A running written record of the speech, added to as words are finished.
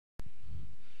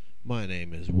My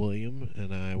name is William,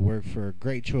 and I work for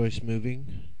Great Choice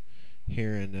Moving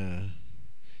here in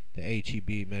the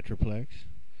HEB Metroplex.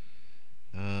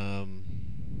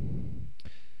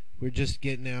 We're just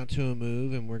getting out to a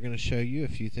move, and we're going to show you a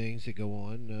few things that go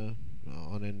on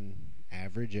an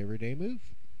average everyday move.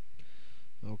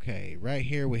 Okay, right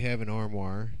here we have an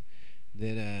armoire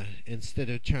that instead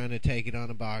of trying to take it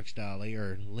on a box dolly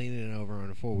or leaning it over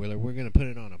on a four-wheeler, we're going to put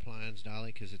it on a appliance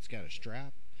dolly because it's got a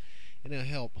strap, and it'll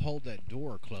help hold that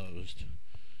door closed.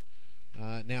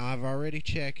 Now I've already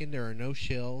checked, and there are no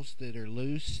shelves that are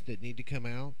loose that need to come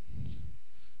out.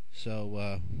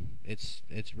 So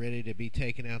it's ready to be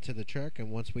taken out to the truck,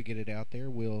 and once we get it out there,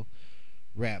 we'll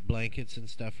wrap blankets and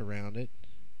stuff around it.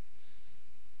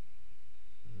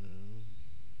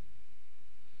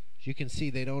 As you can see,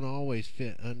 they don't always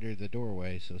fit under the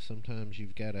doorway, so sometimes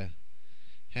you've got to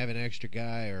have an extra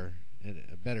guy or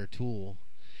a better tool.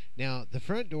 Now, the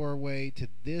front doorway to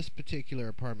this particular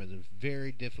apartment is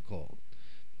very difficult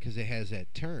because it has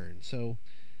that turn. So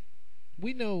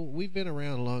we've been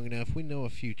around long enough. We know a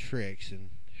few tricks and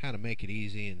how to make it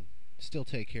easy and still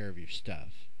take care of your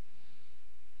stuff.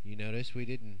 You notice we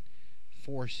didn't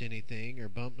force anything or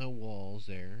bump no walls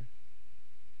there.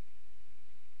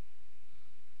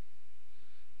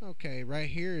 Okay, right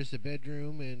here is the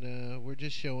bedroom, and we're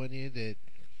just showing you that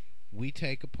we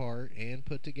take apart and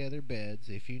put together beds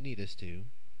if you need us to.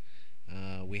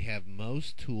 We have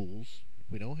most tools.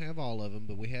 We don't have all of them,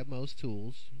 but we have most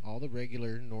tools. All the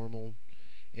regular, normal,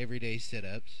 everyday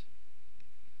setups.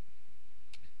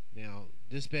 Now,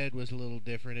 this bed was a little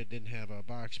different. It didn't have a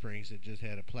box springs. It just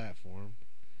had a platform.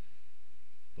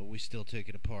 But we still took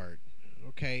it apart.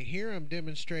 Okay, here I'm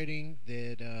demonstrating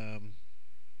that,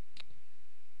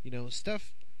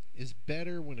 stuff is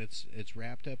better when it's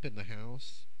wrapped up in the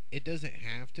house. It doesn't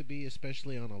have to be,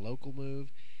 especially on a local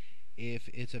move. If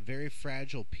it's a very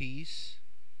fragile piece,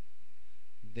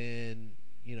 then,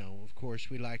 of course,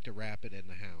 we like to wrap it in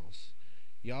the house.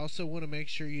 You also want to make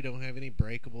sure you don't have any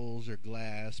breakables or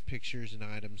glass, pictures and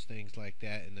items, things like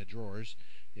that in the drawers.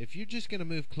 If you're just going to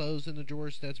move clothes in the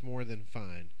drawers, that's more than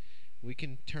fine. We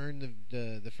can turn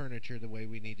the furniture the way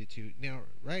we need it to. Now,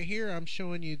 right here, I'm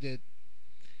showing you that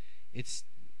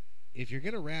if you're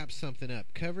going to wrap something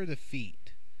up, cover the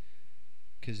feet.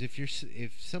 Because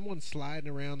if someone's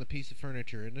sliding around the piece of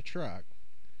furniture in the truck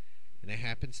and it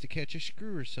happens to catch a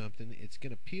screw or something, it's going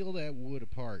to peel that wood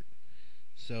apart.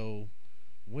 So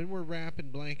when we're wrapping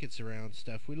blankets around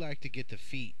stuff, we like to get the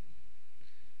feet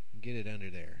and get it under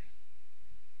there.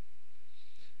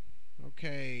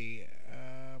 Okay,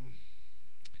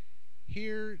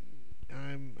 here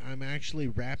I'm actually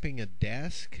wrapping a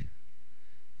desk.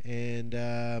 And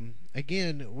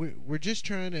again, we're just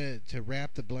trying to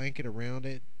wrap the blanket around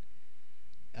it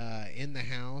in the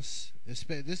house.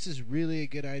 This is really a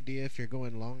good idea if you're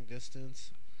going long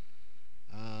distance.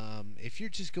 If you're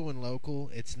just going local,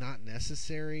 it's not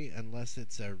necessary unless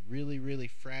it's a really, really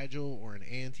fragile or an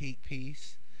antique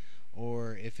piece,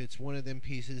 or if it's one of them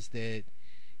pieces that,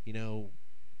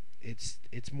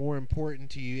 it's more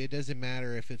important to you. It doesn't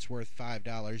matter if it's worth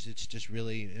 $5. It's just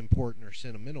really important or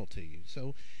sentimental to you.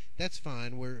 So that's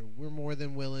fine. We're more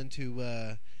than willing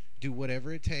to do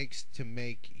whatever it takes to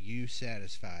make you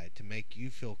satisfied, to make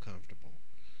you feel comfortable.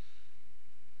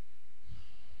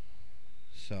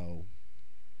 So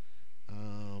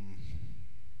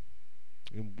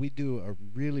we do a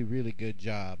really, really good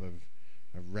job of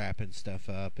wrapping stuff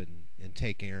up and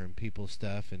taking care of people's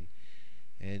stuff and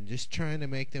just trying to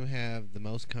make them have the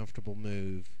most comfortable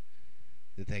move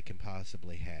that they can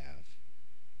possibly have.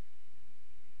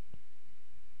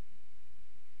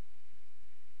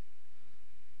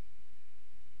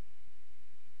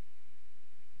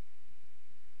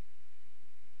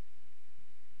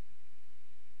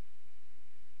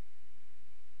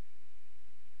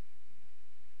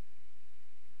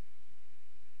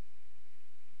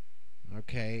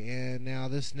 Okay, and now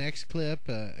this next clip,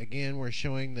 again, we're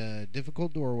showing the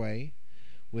difficult doorway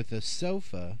with a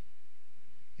sofa.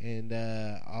 And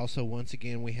also, once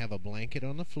again, we have a blanket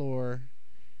on the floor.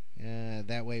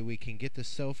 That way we can get the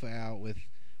sofa out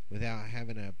without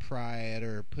having to pry it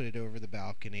or put it over the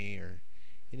balcony or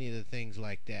any of the things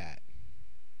like that.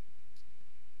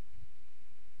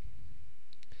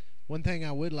 One thing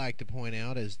I would like to point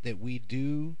out is that we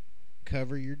do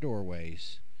cover your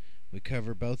doorways. We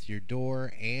cover both your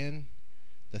door and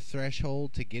the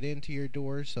threshold to get into your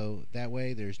door, so that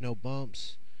way there's no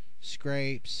bumps,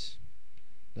 scrapes,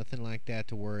 nothing like that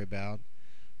to worry about.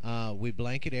 We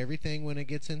blanket everything when it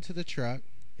gets into the truck,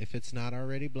 if it's not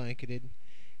already blanketed,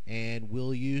 and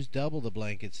we'll use double the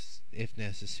blankets if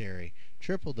necessary,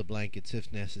 triple the blankets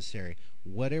if necessary,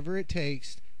 whatever it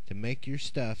takes to make your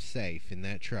stuff safe in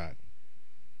that truck.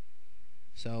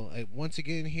 So once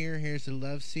again, here's the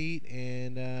love seat,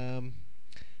 and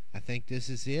I think this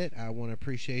is it. I want to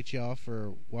appreciate y'all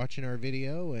for watching our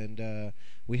video, and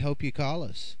we hope you call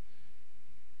us,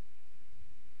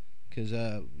 because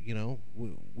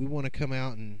we want to come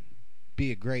out and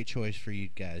be a great choice for you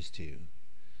guys too.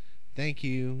 Thank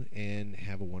you, and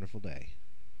have a wonderful day.